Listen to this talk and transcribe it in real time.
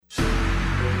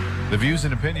The views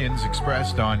and opinions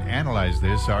expressed on Analyze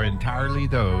This are entirely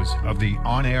those of the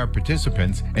on-air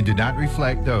participants and do not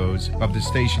reflect those of the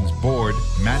station's board,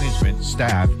 management,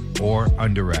 staff, or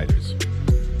underwriters.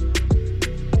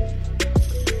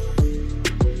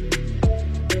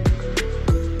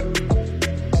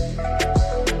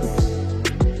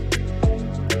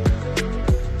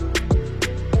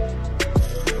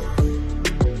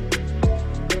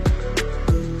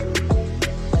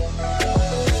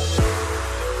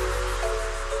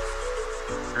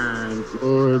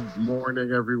 Good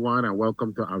morning, everyone, and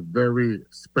welcome to a very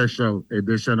special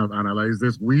edition of Analyze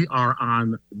This. We are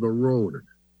on the road.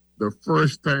 The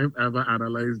first time ever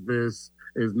Analyze This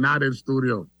is not in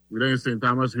studio. We're in St.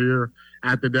 Thomas here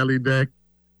at the Deli Deck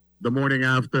the morning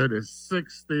after the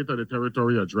sixth State of the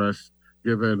Territory address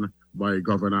given by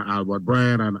Governor Albert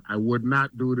Bryan, and I would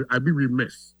not do this. I'd be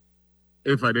remiss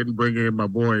if I didn't bring in my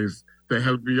boys to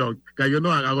help me out. Because I'm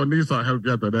going to need some help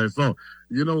here today. So,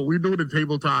 we do the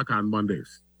table talk on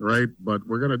Mondays, right? But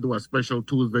we're going to do a special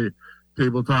Tuesday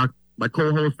table talk. My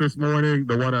co-host this morning,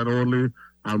 the one and only,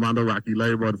 Almando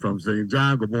Liburd from St.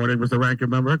 John. Good morning, Mr. Ranking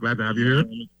Member. Glad to have you here.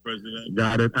 Mr. President.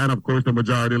 Got it. And, of course, the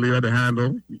majority leader, the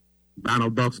handle,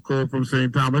 Donald Ducks Cole from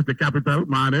St. Thomas, the capital.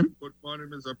 Morning. Good morning,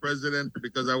 Mr. President,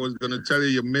 because I was going to tell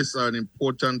you missed an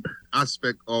important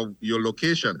aspect of your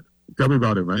location. Tell me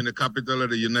about it, man. In the capital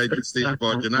of the United States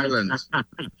Virgin Islands,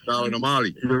 down in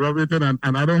Mali. You're everything, and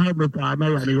I don't have no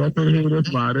partner, and he wasn't here this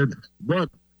morning, but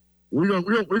we're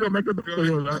gonna make it for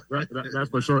you, that's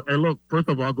for sure. And look, first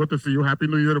of all, good to see you. Happy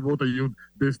New Year to both of you,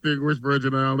 distinguished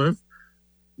Virgin Islanders.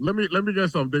 Let me get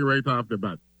something right off the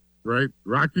bat, right?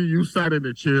 Rocky, you sat in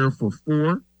the chair for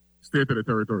 4 State of the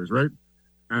Territories, right?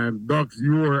 And Ducks,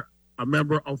 you were a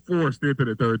member of 4 State of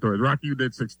the Territories. Rocky, you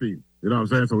did 16. You know what I'm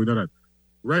saying? So we know that.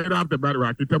 Right off the bat,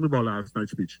 Rocky, tell me about last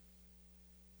night's speech.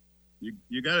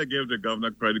 You got to give the governor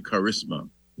credit, charisma.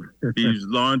 He's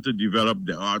learned to develop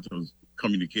the art of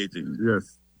communicating.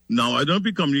 Yes. Now, I don't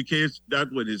think he communicates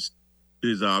that with his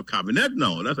cabinet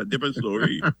now. That's a different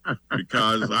story.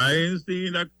 Because I ain't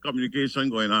seen that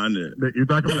communication going on there. You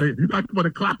talking about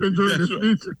the clapping during the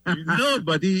speech? No,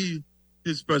 but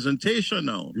his presentation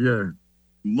now. Yeah.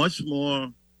 Much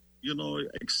more,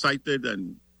 excited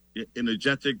and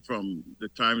energetic from the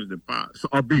times in the past. So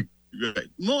upbeat. Right.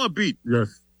 More upbeat.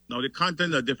 Yes. Now the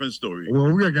content is a different story. Well,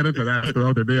 we're gonna get into that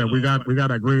throughout the day. And we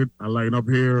got a great lineup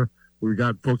here. We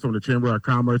got folks from the Chamber of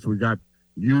Commerce. We got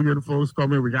union folks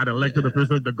coming. We got elected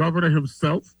officials. The governor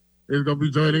himself is gonna be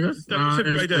joining us. Sit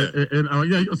right there.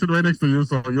 You'll sit right next to you,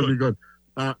 so you'll be good.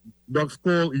 Dr.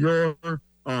 Cole, your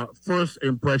first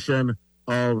impression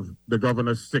of the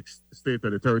governor's 6th State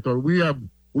of the Territory.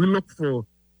 We look for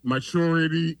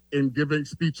maturity in giving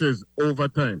speeches over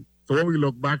time. So when we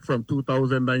look back from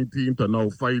 2019 to now,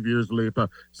 5 years later,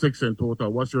 6 in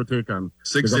total, what's your take on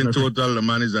 6 in total? The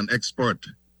man is an expert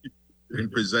in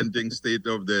presenting state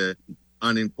of the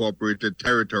unincorporated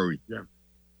territory. Yeah.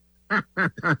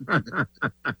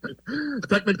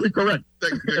 Technically correct.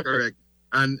 Technically correct.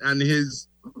 And his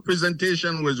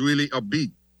presentation was really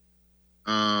upbeat.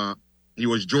 He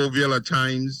was jovial at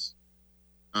times.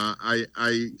 I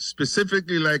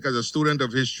specifically like, as a student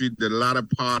of history, the latter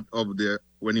part of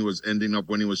when he was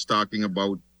talking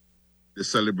about the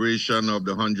celebration of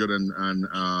the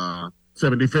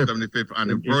 175th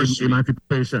anniversary.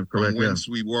 Emancipation, correct. Whence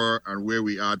we were and where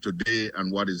we are today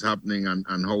and what is happening and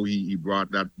how he brought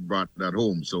that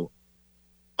home. So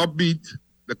upbeat.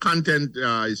 The content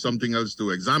is something else to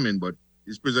examine, but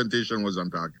his presentation was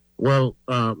on target. Well,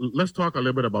 let's talk a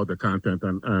little bit about the content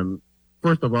and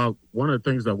first of all, one of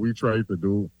the things that we try to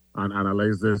do and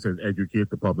analyze this is educate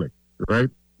the public, right?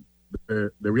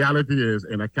 The reality is,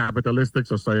 in a capitalistic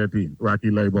society,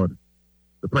 Rocky Liburd,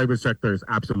 the private sector is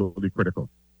absolutely critical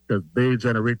because they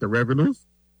generate the revenues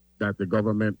that the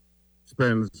government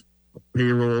spends,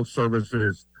 payroll,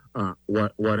 services,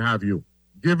 what have you.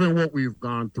 Given what we've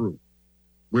gone through,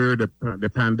 where the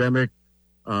pandemic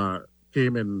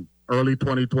came in early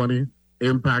 2020,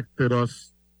 impacted us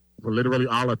for literally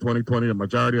all of 2020, the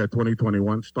majority of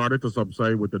 2021, started to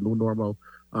subside with the new normal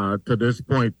to this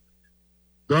point.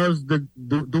 Do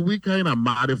we kind of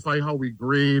modify how we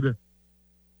grade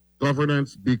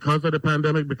governance because of the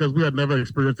pandemic? Because we had never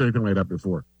experienced anything like that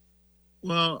before.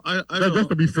 Well, just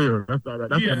to be fair, that's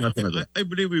I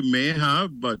believe we may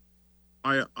have, but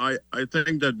I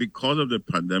think that because of the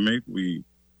pandemic, we've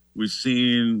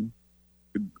seen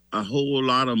a whole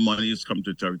lot of monies come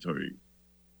to territory.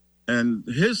 And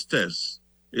his test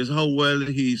is how well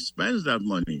he spends that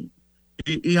money.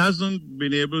 He hasn't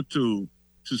been able to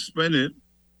spend it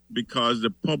because the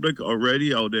public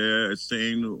already out there is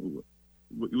saying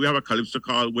we have a calypso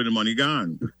called "When the Money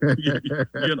Gone,"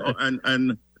 you know,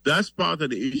 and that's part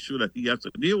of the issue that he has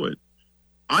to deal with.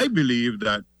 I believe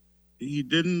that he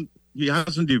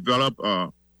hasn't developed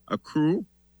a crew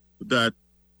that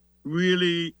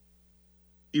really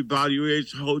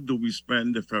evaluates how do we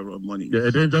spend the federal money. Yeah,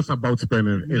 it ain't just about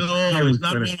spending. It's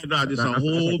not about that. It's a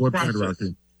whole process.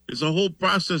 It's a whole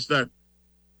process that,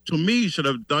 to me, should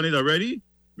have done it already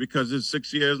because it's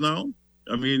 6 years now.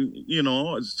 I mean, you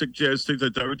know, it's 6 years, 6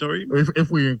 territory.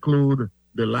 If we include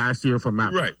the last year for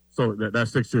MAP. Right. So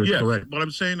that's 6 years, yes, correct. But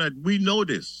I'm saying that we know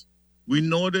this. We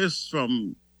know this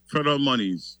from federal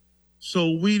monies.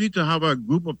 So we need to have a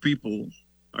group of people,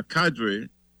 a cadre,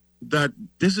 that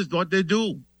this is what they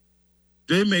do.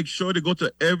 They make sure they go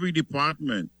to every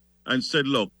department and say,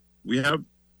 look, we have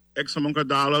X amount of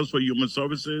dollars for human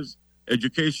services,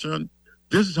 education.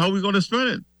 This is how we're going to spend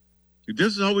it.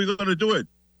 This is how we're going to do it.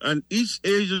 And each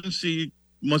agency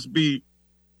must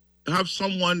have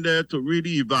someone there to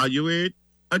really evaluate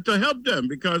and to help them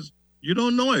because you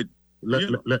don't know it.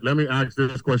 Let me ask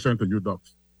this question to you,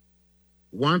 Docs.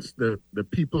 Once the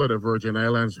people of the Virgin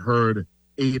Islands heard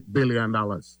 $8 billion,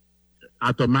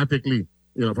 automatically,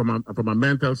 you know, from a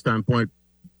mental standpoint,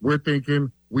 we're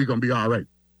thinking we're going to be all right.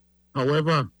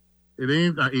 However, it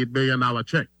ain't an $8 billion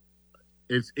check.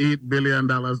 It's $8 billion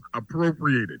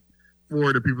appropriated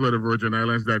for the people of the Virgin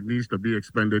Islands that needs to be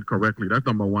expended correctly. That's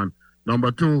number one.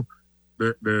 Number two,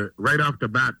 the right off the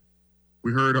bat,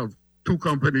 we heard of two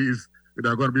companies that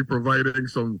are going to be providing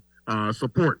some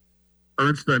support.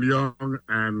 Ernst & Young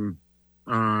and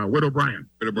Widow Bryan.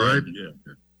 Right? Yeah.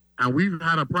 And we've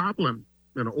had a problem,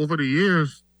 you know, over the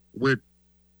years with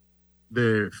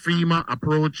the FEMA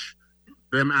approach,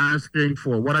 them asking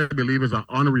for what I believe is an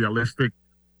unrealistic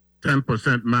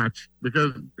 10% match.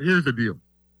 Because here's the deal.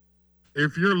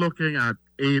 If you're looking at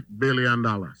 $8 billion,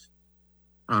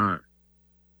 10%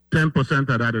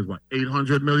 of that is what,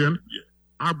 800 million? Yeah.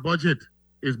 Our budget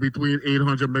is between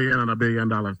 800 million and $1 billion.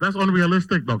 That's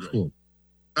unrealistic, Doc School.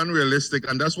 Unrealistic,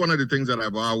 and that's one of the things that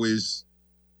I've always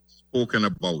spoken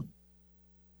about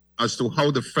as to how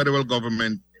the federal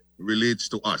government relates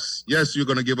to us. Yes, you're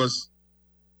going to give us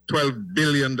 $12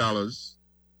 billion.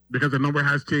 Because the number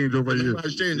has changed over years. The number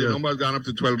has changed. Yeah. The number has gone up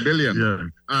to $12 billion. Yeah.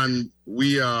 And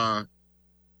we are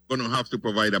going to have to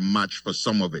provide a match for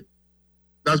some of it.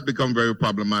 That's become very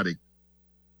problematic.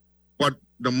 But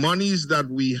the monies that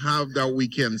we have that we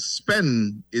can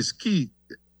spend is key.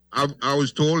 I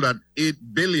was told that $8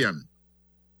 billion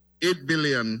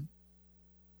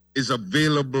is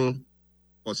available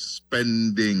for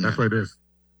spending. That's what it is.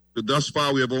 So thus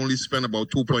far, we have only spent about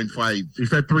 2.5. He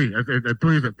said 3.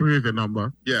 Three is the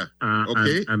number. Yeah.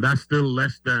 Okay. And that's still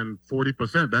less than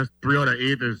 40%. That's 3 out of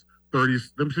 8 is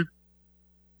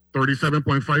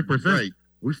 37.5%. Right.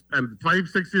 We spend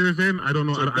 5-6 years in. I don't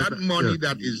know. So that money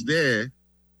that is there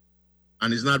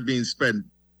and is not being spent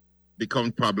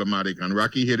becomes problematic. And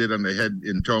Rocky hit it on the head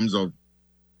in terms of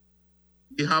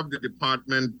we have the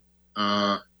department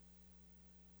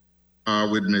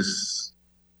with Miss.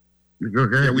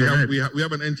 Okay, yeah, we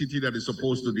have an entity that is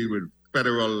supposed to deal with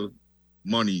federal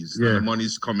monies, and the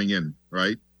monies coming in,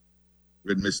 right?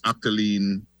 With Miss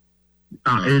Actaline.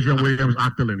 Adrian Williams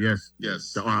Actaline, yes.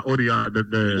 Yes. The ODR, the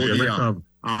Director of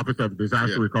Office of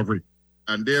Disaster Recovery.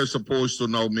 And they're supposed to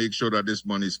now make sure that this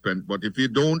money is spent. But if you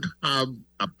don't have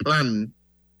a plan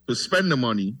to spend the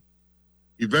money,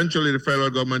 eventually the federal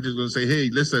government is going to say, hey,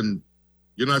 listen,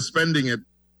 you're not spending it.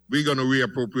 We're going to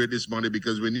reappropriate this money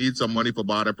because we need some money for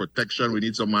border protection. We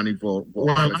need some money for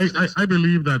well, I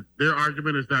believe that their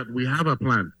argument is that we have a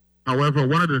plan. However,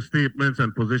 one of the statements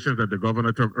and positions that the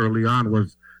governor took early on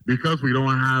was because we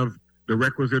don't have the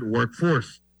requisite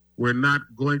workforce, we're not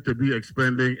going to be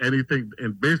expending anything,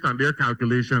 and based on their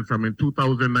calculations from in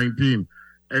 2019,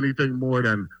 anything more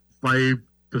than $500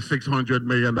 to $600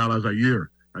 million a year.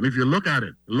 And if you look at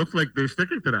it, it looks like they're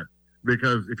sticking to that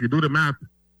because if you do the math,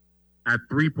 at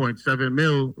 3.7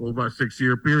 mil over a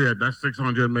 6-year period, that's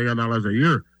 $600 million a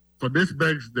year. So this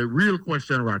begs the real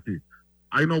question, Rocky.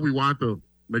 I know we want to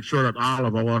make sure that all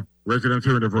of our residents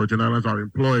here in the Virgin Islands are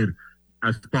employed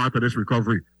as part of this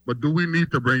recovery. But do we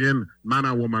need to bring in man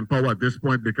and woman power at this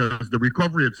point? Because the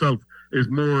recovery itself is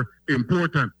more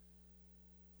important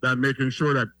than making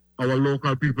sure that our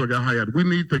local people get hired. We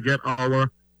need to get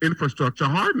our infrastructure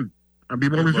hardened and be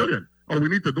more resilient. Or we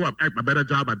need to do a better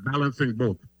job at balancing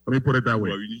both. Let me put it that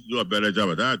way. Well, we need to do a better job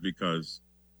of that because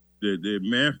the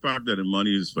mere fact that the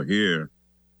money is for here,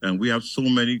 and we have so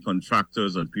many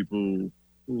contractors and people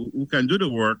who can do the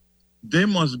work, they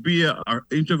must be an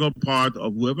integral part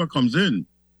of whoever comes in.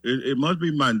 It must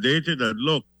be mandated that,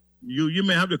 look, you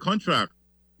may have the contract,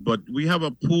 but we have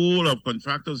a pool of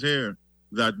contractors here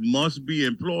that must be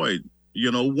employed.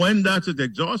 You know, when that is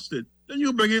exhausted, then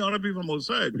you bring in other people from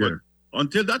outside. Yeah. But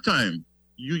until that time,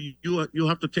 you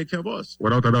have to take care of us.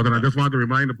 Without a doubt, and I just want to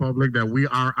remind the public that we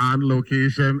are on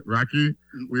location, Rocky.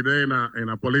 We're there in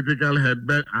a political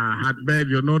hotbed.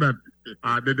 You know that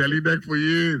the Delhi deck for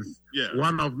years. Yeah.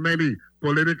 One of many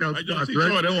political I spots, just see right?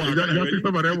 some of them You just see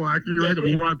some of them walking, right?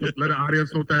 We want to let the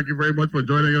audience know. Thank you very much for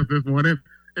joining us this morning.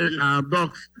 Hey,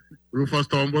 Docs, Rufus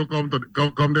Turnbull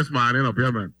come this morning up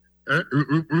here, man.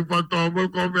 Rupert Turnbull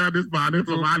come here this morning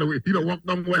from Halloween. He don't walk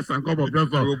down west and come up here.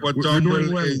 So Rupert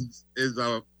Turnbull is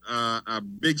a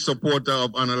big supporter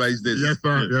of Analyze This. Yes,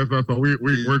 sir. Yes, sir. So we're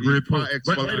grateful.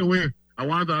 But by the way, I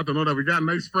wanted to know that we got a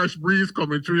nice fresh breeze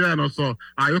coming through here. So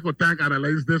I could thank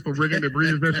Analyze This for bringing the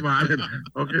breeze this morning.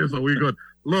 Okay, so we good.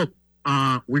 Look,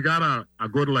 we got a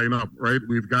good lineup, right?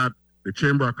 We've got the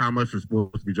Chamber of Commerce is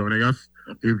supposed to be joining us.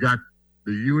 We've got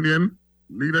the union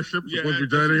leadership supposed to be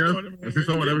joining us. I see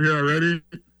some of them here already.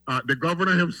 The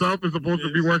governor himself is supposed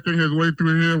to be working his way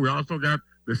through here. We also got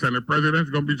the Senate president is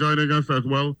going to be joining us as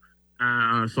well.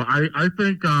 So I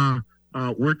think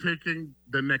we're taking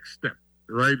the next step,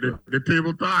 right? The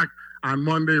table talk on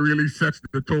Monday really sets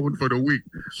the tone for the week.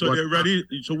 So they're ready.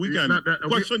 So we can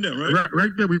question them, right?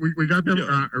 Right there. We got them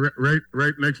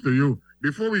right next to you.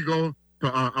 Before we go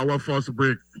to our first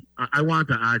break, I want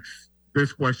to ask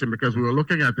this question because we were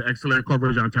looking at the excellent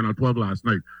coverage on Channel 12 last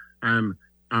night, and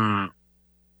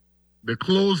the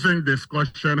closing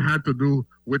discussion had to do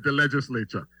with the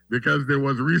legislature because there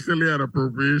was recently an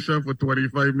appropriation for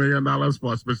 $25 million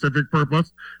for a specific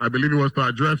purpose. I believe it was to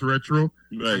address retro,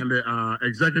 right. And the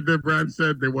executive branch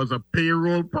said there was a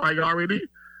payroll priority,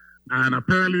 and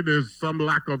apparently there's some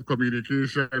lack of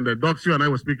communication. And the Docs, you and I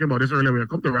were speaking about this earlier. We'll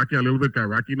come to Rocky a little bit, because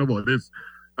Rocky know about this.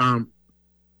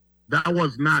 That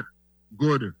was not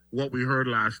good what we heard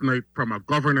last night from a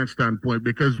governance standpoint,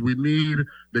 because we need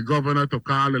the governor to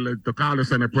call the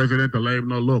Senate president to let him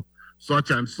know, look, such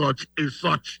and such is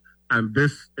such, and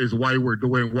this is why we're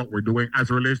doing what we're doing as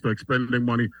it relates to expending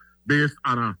money based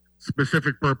on a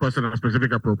specific purpose and a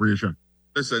specific appropriation.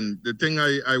 Listen, the thing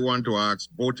I want to ask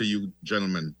both of you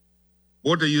gentlemen,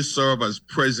 both of you serve as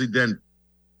president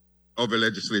of the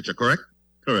legislature, correct?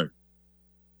 Correct.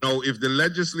 Now, if the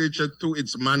legislature, through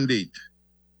its mandate,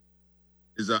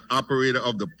 is an operator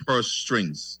of the purse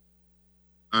strings,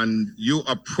 and you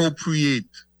appropriate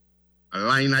a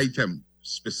line item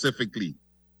specifically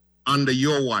under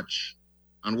your watch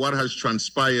and what has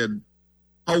transpired,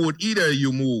 how would either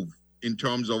you move in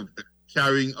terms of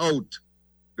carrying out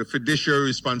the fiduciary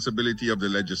responsibility of the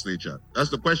legislature? That's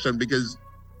the question, because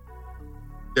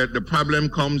the problem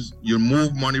comes, you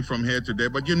move money from here to there,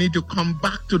 but you need to come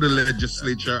back to the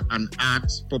legislature and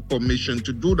ask for permission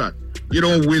to do that. You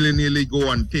don't willy-nilly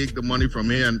go and take the money from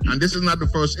here. And this is not the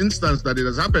first instance that it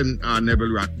has happened,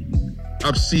 Neville Rocky.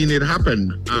 I've seen it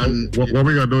happen. And what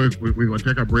we're going to do is we're going to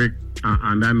take a break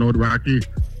on that note, Rocky.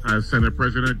 As Senate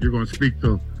President, you're going to speak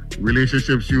to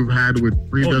relationships you've had with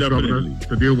previous governors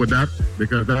to deal with that,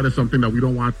 because that is something that we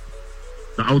don't want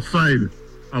the outside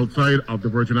of the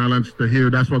Virgin Islands to hear.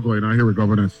 That's what's going on here with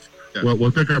governance. Yeah. Well,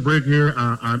 we'll take a break here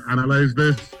and analyze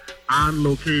this on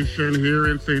location here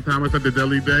in St. Thomas at the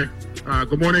Delhi Deck.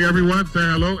 Good morning, everyone. Say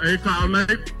hello. Hey, Carl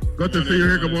Knight. Good to see you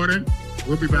here. Good morning.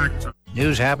 We'll be back.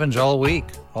 News happens all week,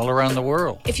 all around the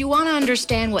world. If you want to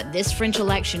understand what this French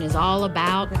election is all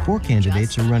about... 4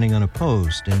 candidates are running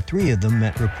unopposed, and 3 of them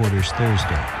met reporters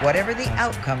Thursday. Whatever the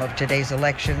outcome of today's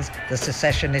elections, the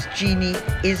secessionist genie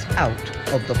is out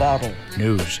of the bottle.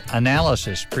 News,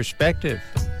 analysis, perspective,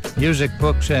 music,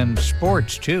 books, and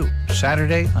sports, too.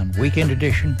 Saturday on Weekend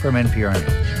Edition from NPR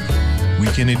News.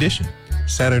 Weekend Edition,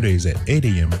 Saturdays at 8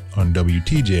 a.m. on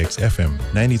WTJX FM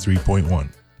 93.1.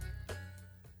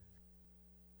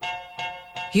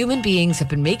 Human beings have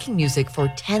been making music for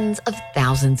tens of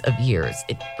thousands of years.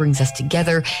 It brings us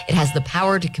together. It has the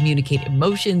power to communicate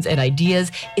emotions and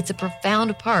ideas. It's a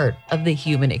profound part of the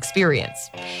human experience.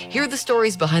 Hear the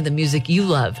stories behind the music you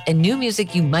love and new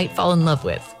music you might fall in love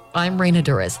with. I'm Raina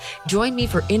Duras. Join me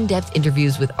for in-depth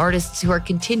interviews with artists who are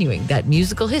continuing that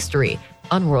musical history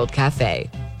on World Cafe.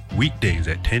 Weekdays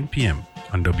at 10 p.m.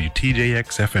 on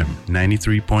WTJX FM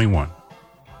 93.1.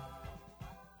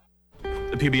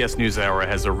 The PBS NewsHour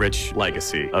has a rich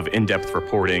legacy of in-depth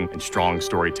reporting and strong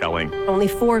storytelling. Only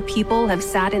 4 people have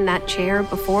sat in that chair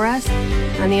before us,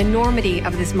 and the enormity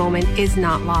of this moment is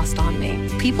not lost on me.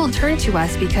 People turn to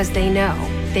us because they know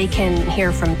they can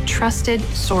hear from trusted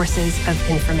sources of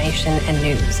information and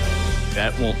news.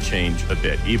 That won't change a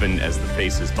bit, even as the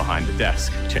faces behind the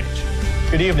desk change.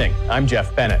 Good evening. I'm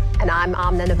Jeff Bennett. And I'm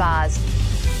Amna Nabaz.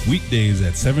 Weekdays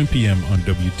at 7 p.m. on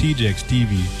WTJX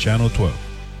TV, Channel 12.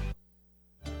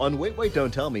 On Wait, Wait,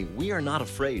 Don't Tell Me, we are not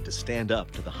afraid to stand up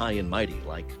to the high and mighty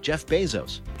like Jeff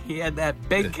Bezos. He had that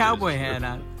big cowboy hat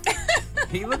on.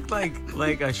 He looked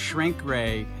like a shrink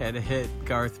ray had hit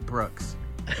Garth Brooks.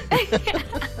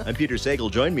 I'm Peter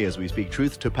Sagal. Join me as we speak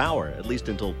truth to power, at least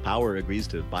until power agrees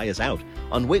to buy us out,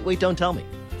 on Wait, Wait, Don't Tell Me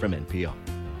from NPR.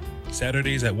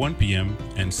 Saturdays at 1 p.m.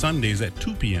 and Sundays at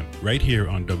 2 p.m. right here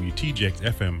on WTJX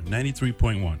FM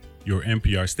 93.1, your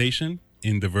NPR station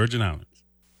in the Virgin Islands.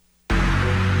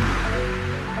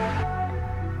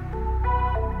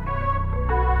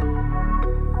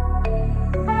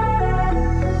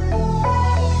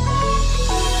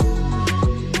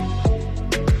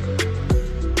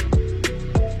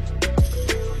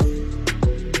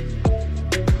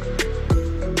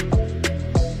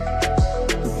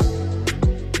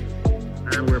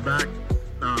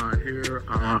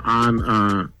 On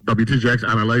WTJX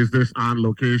Analyze This on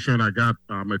location. I got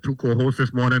my two co-hosts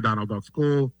this morning, Donald Duck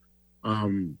School,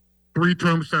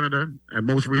 three-term senator, and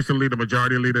most recently the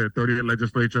majority leader at 30th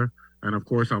legislature, and of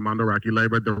course Almando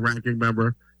Liburd, the ranking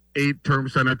member, 8-term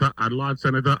senator, at-large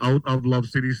senator out of Love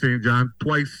City, St. John,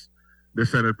 twice the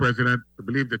Senate president, I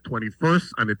believe the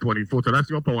 21st and the 24th. So that's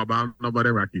your power bound number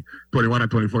there, Rocky, 21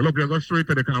 and 24. Look, we'll go straight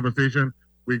to the conversation.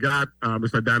 We got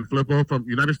Mr. Dan Flippo from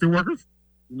United Steelworkers.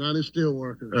 United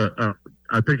Steelworkers.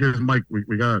 I think his mic.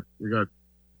 We got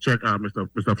check Mr.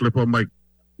 Flippo mic.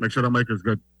 Make sure the mic is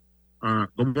good.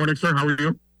 Good morning, sir. How are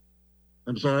you?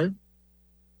 I'm sorry.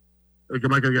 Good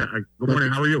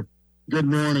morning. How are you? Good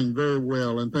morning. Very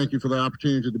well, and thank you for the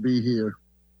opportunity to be here.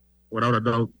 Without a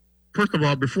doubt. First of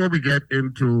all, before we get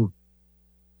into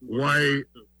why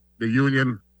the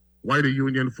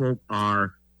union folk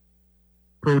are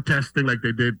protesting like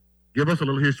they did, give us a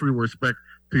little history with respect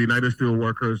to United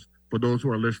Steelworkers for those who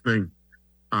are listening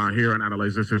here and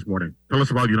Analyze This morning. Tell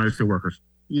us about United Steelworkers.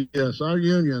 Yes, our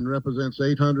union represents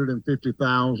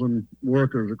 850,000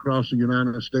 workers across the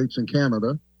United States and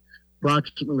Canada,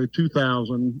 approximately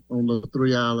 2,000 on the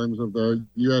 3 islands of the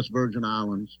U.S. Virgin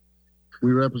Islands.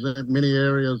 We represent many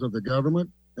areas of the government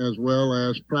as well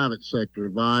as private sector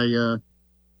via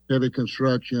heavy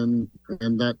construction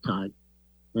and that type.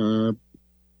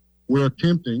 We're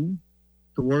attempting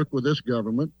to work with this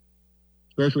government,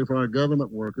 especially for our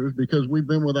government workers, because we've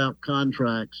been without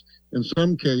contracts in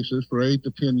some cases for 8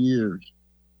 to 10 years.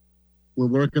 We're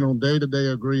working on day-to-day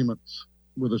agreements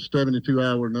with a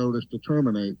 72-hour notice to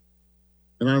terminate.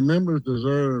 And our members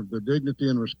deserve the dignity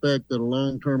and respect that a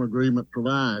long-term agreement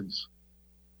provides,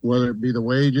 whether it be the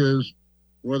wages,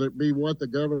 whether it be what the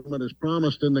government has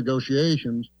promised in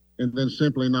negotiations and then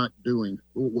simply not doing.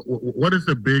 What is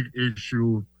the big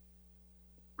issue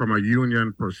from a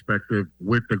union perspective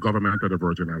with the government of the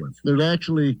Virgin Islands? There's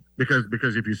actually... Because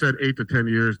if you said 8 to 10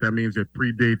 years, that means it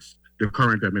predates the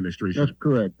current administration. That's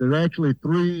correct. There's actually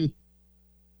 3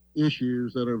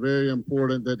 issues that are very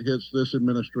important that hits this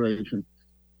administration.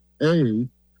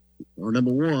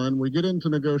 Number one, we get into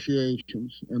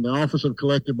negotiations, and the Office of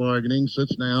Collective Bargaining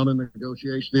sits down and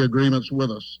negotiates the agreements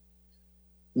with us.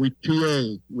 We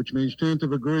TA, which means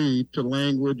tentative agree to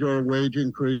language or wage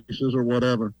increases or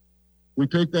whatever. We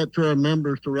take that to our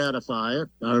members to ratify it.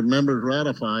 Our members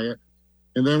ratify it.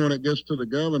 And then when it gets to the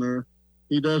governor,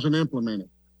 he doesn't implement it.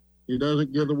 He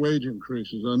doesn't give the wage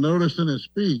increases. I noticed in his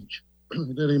speech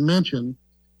that he mentioned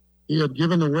he had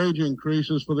given the wage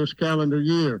increases for this calendar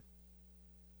year.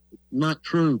 Not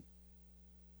true.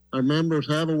 Our members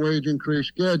have a wage increase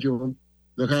schedule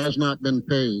that has not been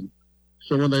paid.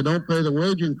 So when they don't pay the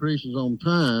wage increases on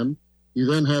time, you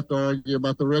then have to argue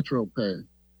about the retro pay.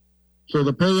 So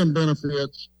the pay and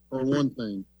benefits are one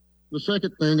thing. The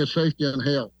second thing is safety and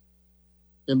health.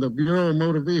 In the Bureau of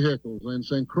Motor Vehicles in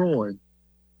St. Croix,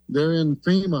 they're in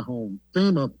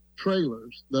FEMA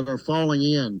trailers that are falling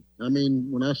in. I mean,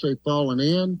 when I say falling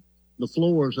in, the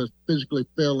floors have physically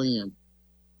fell in.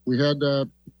 We had to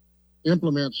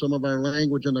implement some of our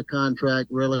language in the contract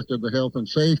relative to health and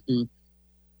safety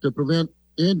to prevent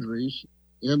injuries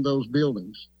in those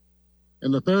buildings.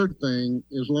 And the third thing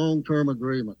is long-term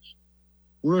agreements.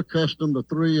 We're accustomed to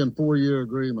 3 and 4 year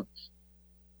agreements.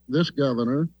 This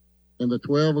governor and the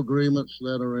 12 agreements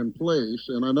that are in place,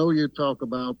 and I know you talk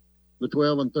about the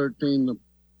 12 and 13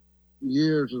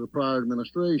 years of the prior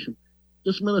administration.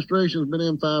 This administration has been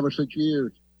in 5 or 6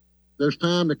 years. There's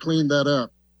time to clean that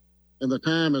up, and the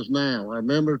time is now. Our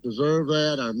members deserve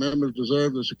that. Our members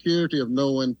deserve the security of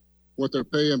knowing what their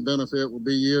pay and benefit will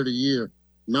be year to year,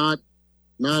 not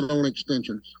on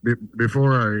extensions.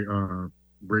 Before I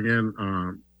bring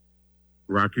in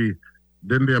Rocky,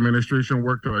 didn't the administration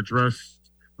work to address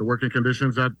the working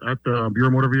conditions at the Bureau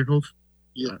of Motor Vehicles?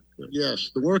 Yeah,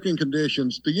 yes, the working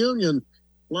conditions. The union,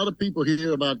 a lot of people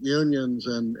hear about unions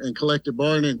and collective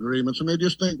bargaining agreements, and they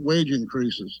just think wage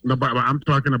increases. No, but I'm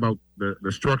talking about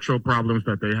the structural problems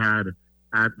that they had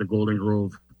at the Golden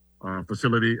Grove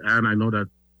facility, and I know that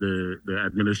the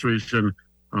administration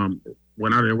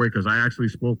went out of their way, because I actually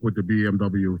spoke with the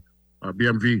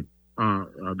BMV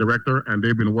director, and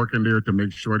they've been working there to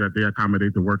make sure that they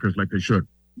accommodate the workers like they should.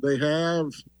 They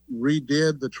have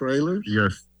redid the trailers.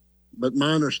 Yes. But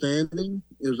my understanding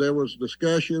is there was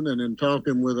discussion and in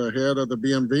talking with the head of the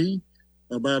BMV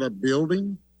about a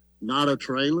building, not a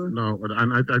trailer. No,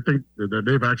 and I think that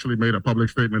they've actually made a public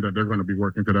statement that they're going to be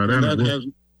working to that end.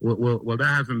 That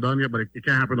hasn't done yet, but it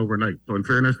can't happen overnight. So in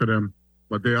fairness to them,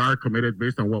 but they are committed,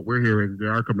 based on what we're hearing, they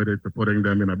are committed to putting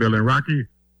them in a building. Rocky,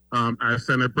 as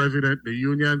Senate President, the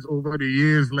unions over the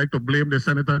years like to blame the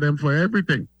senator them for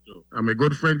everything. My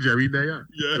good friend Jerry there.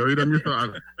 Yeah. Jerry them used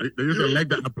to, they used to like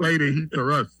to apply the heat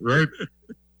to us, right?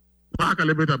 Talk a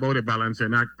little bit about the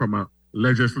balancing act from a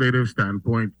legislative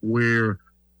standpoint, where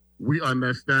we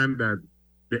understand that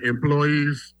the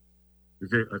employees,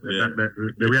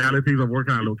 the realities of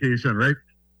working on location, right?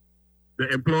 The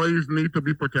employees need to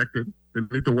be protected. They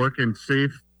need to work in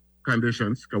safe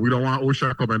conditions, because we don't want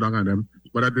OSHA coming down on them.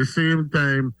 But at the same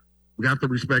time, we have to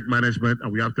respect management,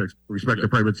 and we have to respect the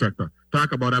private sector.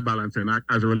 Talk about that balancing act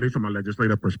as it relates from a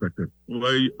legislative perspective.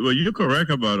 Well, you're correct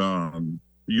about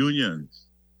unions.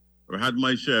 I had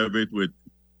my share of it with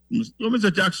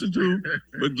Mr. Jackson too,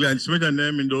 with Glenn Smith and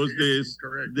them in those days.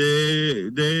 Correct.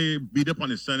 They beat up on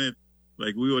the Senate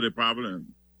like we were the problem.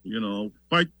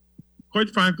 Quite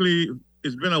frankly,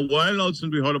 it's been a while now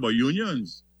since we heard about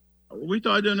unions. We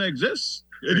thought they didn't exist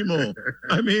anymore.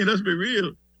 I mean, let's be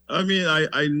real. I mean,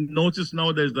 I notice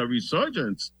now there's a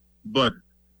resurgence, but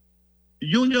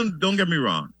union, don't get me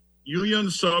wrong,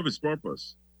 unions serve its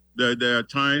purpose. There are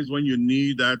times when you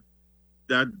need that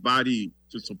body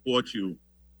to support you.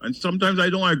 And sometimes I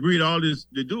don't agree with all this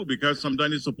they do, because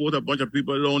sometimes they support a bunch of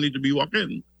people that don't need to be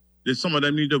walking. Some of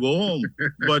them need to go home,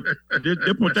 but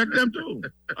they protect them too.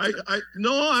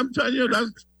 I'm telling you,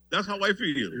 that's how I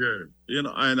feel.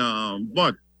 Yeah. And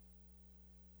but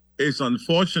it's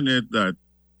unfortunate that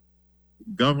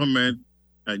government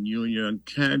and union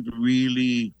can't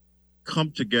really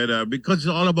come together, because it's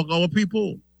all about our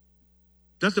people.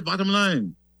 That's the bottom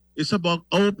line. It's about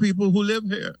our people who live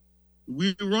here.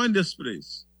 We run this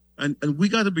place, and we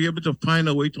got to be able to find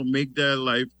a way to make their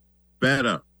life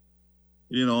better.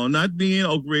 Not being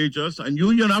outrageous. And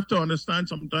union have to understand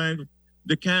sometimes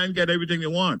they can't get everything they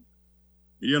want.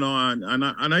 And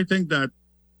I think that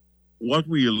what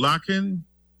we're lacking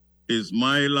is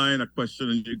my line of question,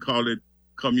 and you call it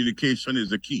communication is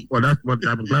the key. Well, that's what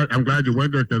I'm glad you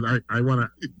went there, because I want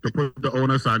to put the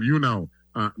onus on you now,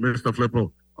 Mr.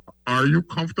 Flippo. Are you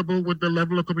comfortable with the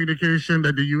level of communication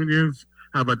that the unions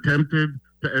have attempted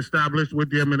to establish with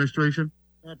the administration?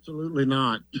 Absolutely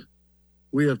not.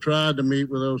 We have tried to meet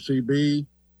with OCB.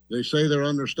 They say they're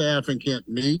understaffed and can't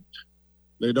meet.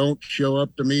 They don't show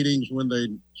up to meetings when they're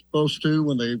supposed to,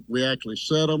 when we actually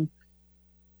set them.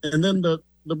 And then the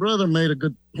brother made a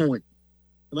good point,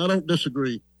 and I don't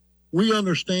disagree. We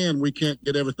understand we can't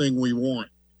get everything we want,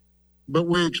 but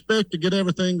we expect to get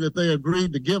everything that they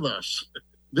agreed to give us.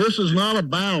 This is not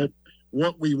about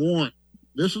what we want.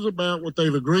 This is about what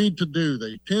they've agreed to do.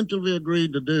 They tentatively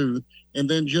agreed to do, and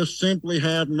then just simply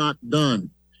have not done.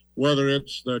 Whether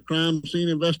it's the crime scene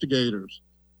investigators,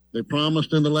 they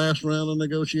promised in the last round of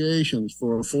negotiations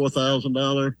for a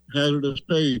 $4,000 hazardous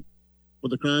pay for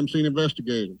the crime scene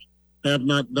investigators. Have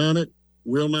not done it,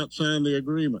 will not sign the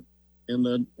agreement. And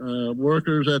the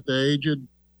workers at the aged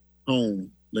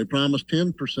home, they promised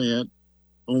 10%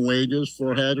 on wages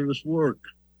for hazardous work.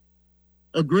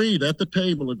 Agreed, at the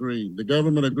table agreed. The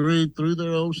government agreed through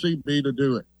their OCB to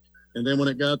do it. And then when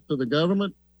it got to the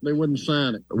government, they wouldn't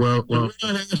sign it. Well, we're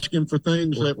not asking for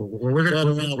things that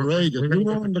are outrageous. We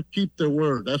want them to keep their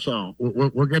word, that's all.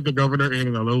 We'll get the governor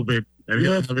in a little bit, and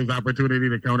he'll have his opportunity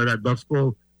to counter that.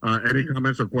 Duxco, any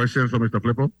comments or questions from Mr.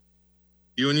 Flippo?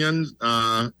 Unions,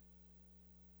 I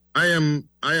am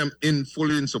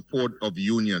fully in support of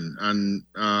union, and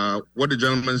what the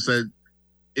gentleman said,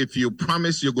 if you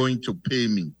promise you're going to pay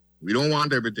me, we don't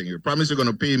want everything. If you promise you're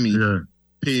going to pay me,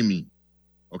 pay me.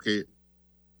 Okay.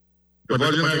 But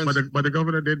the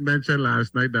governor did mention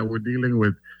last night that we're dealing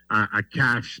with a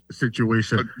cash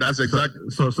situation. But that's exactly.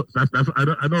 So that's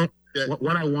I don't. Yeah.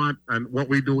 What I want and what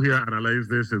we do here, Analyze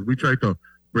This, is we try to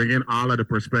bring in all of the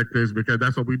perspectives, because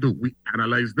that's what we do. We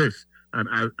analyze this,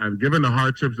 and given the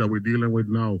hardships that we're dealing with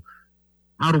now,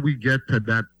 how do we get to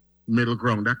that middle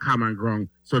ground, that common ground,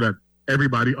 so that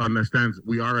everybody understands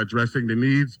we are addressing the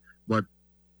needs, but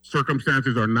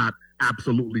circumstances are not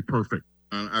absolutely perfect.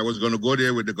 And I was going to go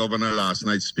there with the governor last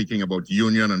night speaking about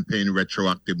union and paying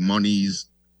retroactive monies.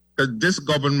 Because this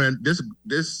government,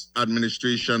 this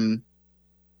administration,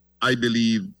 I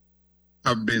believe,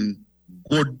 have been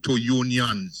good to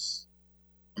unions.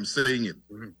 I'm saying it.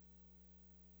 Mm-hmm.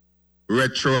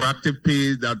 Retroactive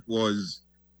pay that was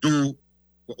due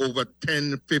for over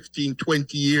 10, 15,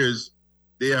 20 years,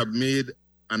 they have made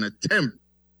an attempt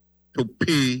to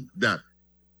pay that,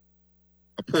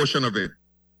 a portion of it,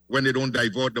 when they don't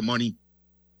divert the money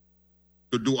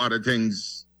to do other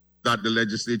things that the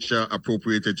legislature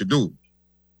appropriated to do.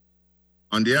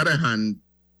 On the other hand,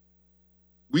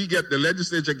 the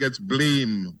legislature gets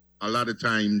blamed a lot of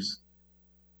times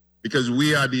because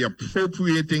we are the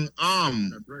appropriating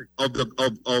arm of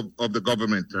the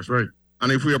government. That's right.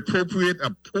 And if we appropriate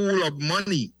a pool of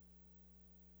money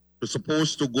that's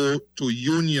supposed to go to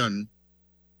union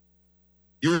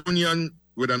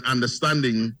with an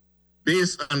understanding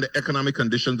based on the economic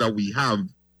conditions that we have,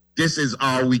 this is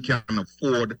all we can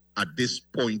afford at this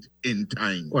point in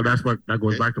time. Well, that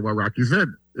goes back to what Rocky said.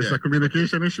 It's a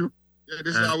communication issue. Yeah,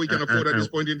 this is how we can afford at this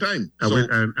point in time. So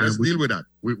let's deal with that.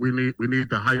 We need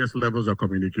the highest levels of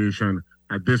communication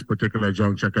at this particular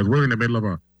juncture because we're in the middle of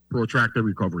a protracted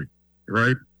recovery,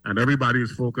 right? And everybody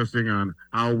is focusing on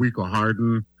how we could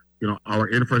harden, our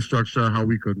infrastructure, how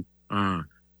we could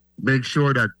make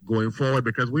sure that going forward,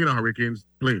 because we're in a hurricane's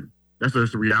plane. That's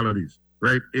just the realities,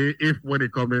 right? If when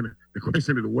it come in, the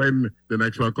question is when the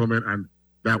next one come in, and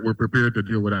that we're prepared to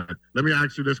deal with that. Let me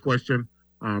ask you this question,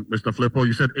 Mr. Flippo.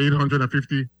 You said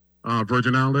 850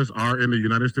 Virgin Islanders are in the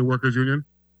United Steelworkers Union.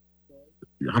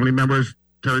 How many members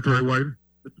territory-wide?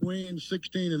 Between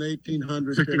 16 and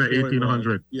 1,800. 16 and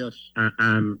 1,800. Yes.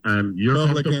 And you're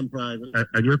public and private.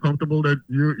 And you're comfortable that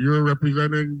you're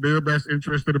representing their best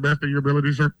interest to the best of your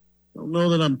ability, sir? I don't know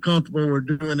that I'm comfortable we're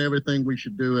doing everything we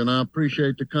should do, and I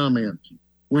appreciate the comments.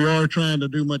 We are trying to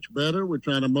do much better. We're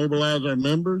trying to mobilize our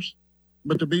members.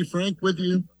 But to be frank with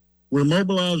you, we're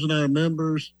mobilizing our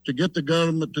members to get the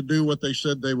government to do what they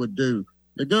said they would do.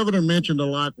 The governor mentioned a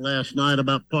lot last night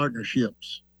about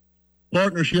partnerships.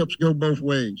 Partnerships go both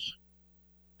ways.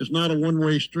 It's not a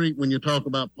one-way street when you talk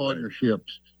about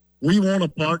partnerships. We want to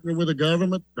partner with the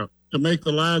government to make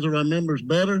the lives of our members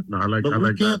better, but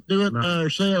we can't do it by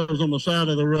ourselves on the side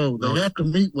of the road. They have to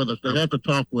meet with us. They have to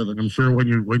talk with us. I'm sure when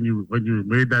you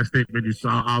made that statement, you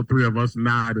saw all three of us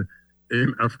nod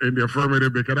in the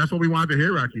affirmative, because that's what we want to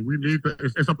hear, Rocky. We need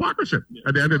it's a partnership.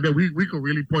 At the end of the day, we can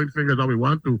really point fingers all we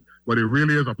want to, but it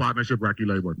really is a partnership, Rocky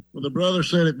Liburd. Well, the brother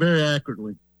said it very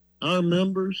accurately. Our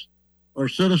members are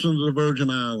citizens of the Virgin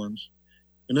Islands,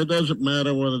 and it doesn't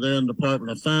matter whether they're in the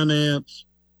Department of Finance,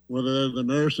 whether they're the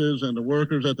nurses and the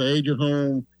workers at the aged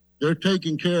home. They're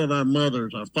taking care of our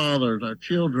mothers, our fathers, our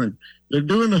children. They're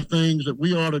doing the things that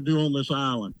we ought to do on this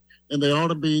island, and they ought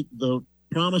to be, the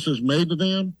promises made to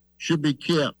them should be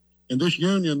kept. And this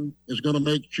union is going to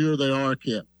make sure they are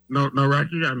kept. No,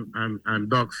 Rocky and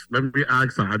Dux, let me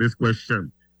ask her this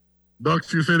question.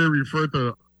 Dux, you said they refer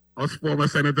to us former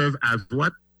senators as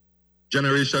what?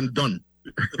 Generation done.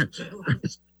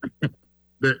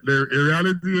 The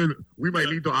reality is we might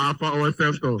need to offer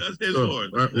ourselves to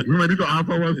we might need to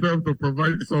offer ourselves to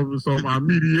provide some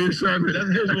mediation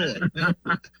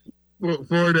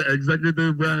for the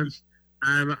executive branch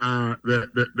and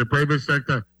the private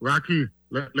sector. Rocky,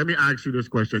 let me ask you this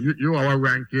question. You are a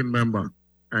ranking member,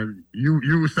 and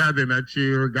you sat in that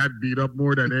chair, got beat up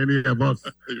more than any of us.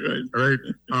 Right?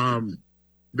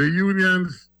 The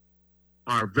unions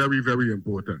are very, very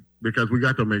important because we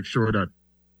got to make sure that,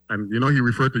 and he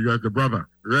referred to you as the brother,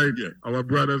 right? Yeah. Our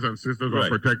brothers and sisters are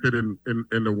protected in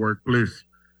the workplace.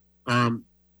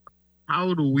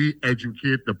 How do we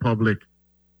educate the public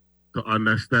to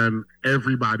understand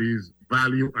everybody's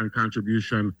value and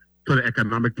contribution to the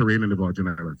economic terrain in the Virgin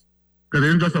Islands? Because it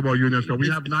isn't just about unions, so we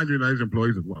have non-unionized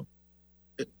employees as well.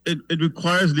 It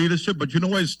requires leadership, but you know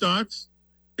where it starts?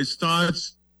 It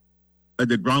starts at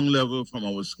the ground level from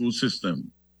our school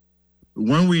system.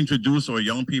 When we introduce our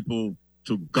young people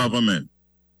to government,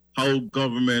 how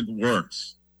government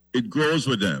works, it grows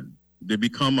with them. They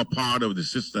become a part of the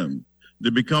system. They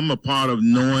become a part of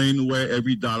knowing where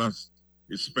every dollar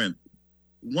is spent.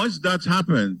 Once that's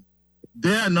happened,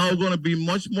 they are now going to be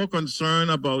much more concerned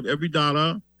about every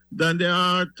dollar than they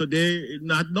are today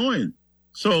not knowing.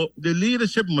 So the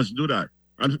leadership must do that.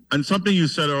 And something you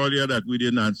said earlier that we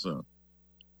didn't answer,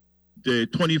 the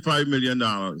 $25 million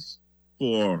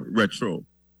for retro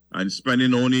and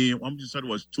spending only, what you said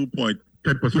was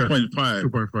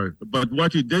 2.5. But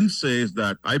what you didn't say is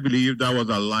that I believe that was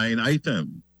a line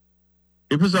item.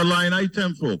 It was a line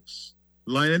item, folks.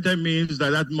 Line item means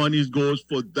that money goes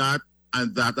for that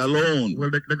and that alone. Well,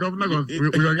 the governor goes, we're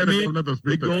going to get the governor to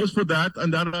speak. It goes for that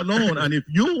and that alone. And if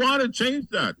you want to change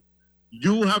that,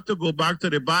 you have to go back to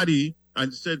the body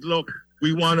and say, look,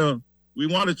 we want to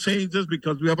change this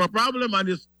because we have a problem, and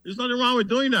there's nothing wrong with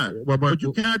doing that. Well, but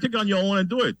you can't take on your own and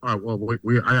do it. I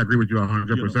agree with you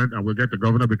 100%, and we'll get the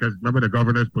governor because remember the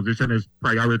governor's position is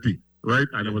priority, right?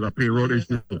 And it was a payroll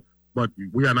issue. But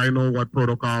we and I know what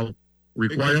protocol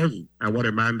requires and what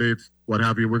it mandates, what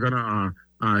have you. We're gonna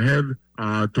head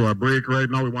to a break right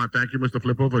now. We want to thank you, Mr.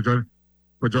 Flippo,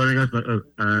 for joining us.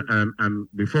 And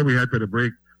before we head to the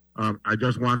break, I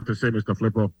just want to say, Mr.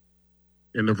 Flippo,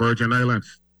 in the Virgin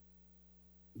Islands,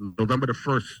 November the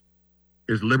 1st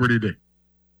is Liberty Day.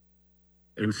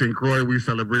 In St. Croix, we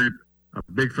celebrate a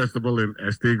big festival in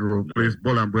Estate Grove, place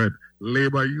Bull and Bread.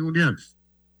 Labor unions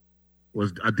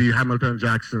was a D. Hamilton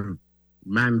Jackson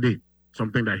mandate,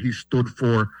 something that he stood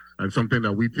for and something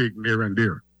that we take near and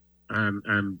dear.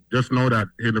 And just know that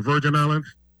in the Virgin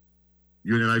Islands,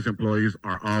 unionized employees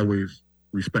are always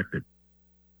respected.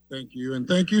 Thank you. And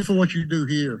thank you for what you do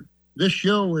here. This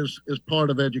show is part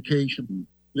of education.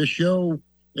 This show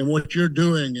and what you're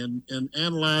doing and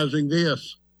analyzing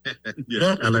this.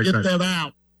 Help like get that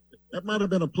out. That might have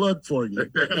been a plug for you.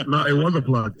 No, it was a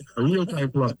plug, a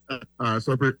real-time plug.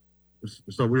 So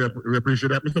we appreciate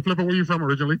that. Mr. Flippo, where are you from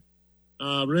originally?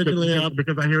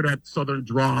 Because I hear that southern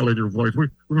drawl in your voice.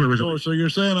 So you're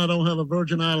saying I don't have a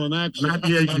Virgin Island accent?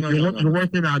 You're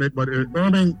working on it, but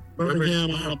Birmingham,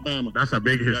 Alabama. That's a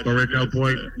big historical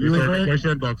point.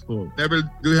 Neville,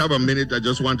 do you have a minute? I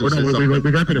just want to say something.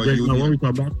 We got to the break. Now, when we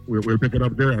come back, we'll pick it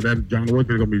up there, and then John Woods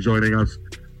is going to be joining us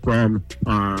from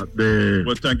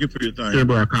the thank you for your time.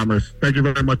 Chamber of Commerce. Thank you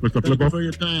very much, Mr. Flippo. Thank you for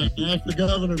your time. Ask the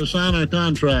governor to sign our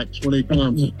contracts when he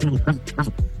comes.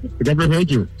 The governor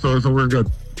hates you, so we're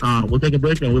good. We'll take a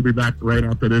break, and we'll be back right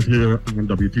after this here on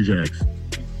WTJX.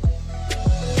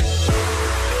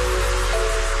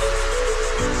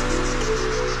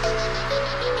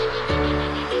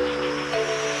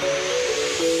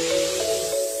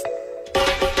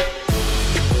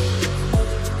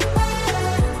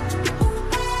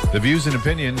 The views and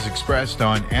opinions expressed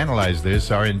on Analyze This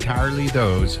are entirely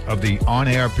those of the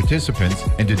on-air participants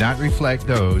and do not reflect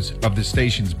those of the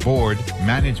station's board,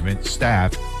 management,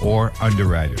 staff, or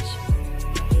underwriters.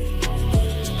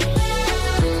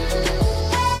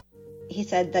 He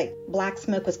said that black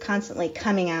smoke was constantly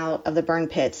coming out of the burn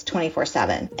pits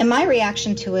 24/7. And my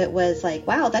reaction to it was like,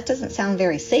 wow, that doesn't sound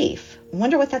very safe. I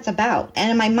wonder what that's about.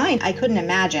 And in my mind, I couldn't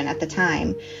imagine at the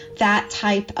time that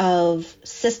type of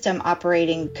system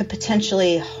operating could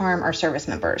potentially harm our service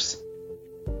members.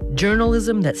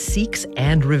 Journalism that seeks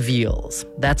and reveals.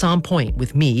 That's On Point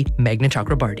with me, Meghna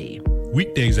Chakrabarty.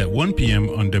 Weekdays at 1 p.m.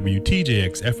 on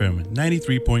WTJX FM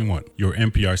 93.1, your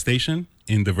NPR station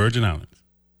in the Virgin Islands.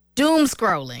 Doom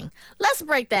scrolling. Let's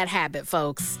break that habit,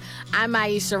 folks. I'm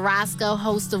Aisha Roscoe,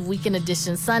 host of Weekend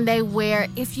Edition Sunday, where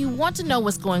if you want to know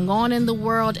what's going on in the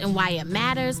world and why it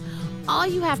matters, all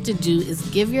you have to do is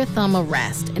give your thumb a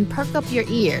rest and perk up your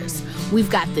ears. We've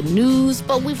got the news,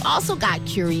 but we've also got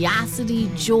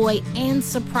curiosity, joy, and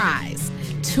surprise.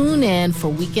 Tune in for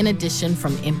Weekend Edition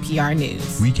from NPR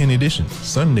News. Weekend Edition,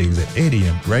 Sundays at 8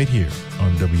 a.m. right here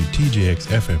on WTJX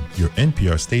FM, your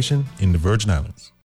NPR station in the Virgin Islands.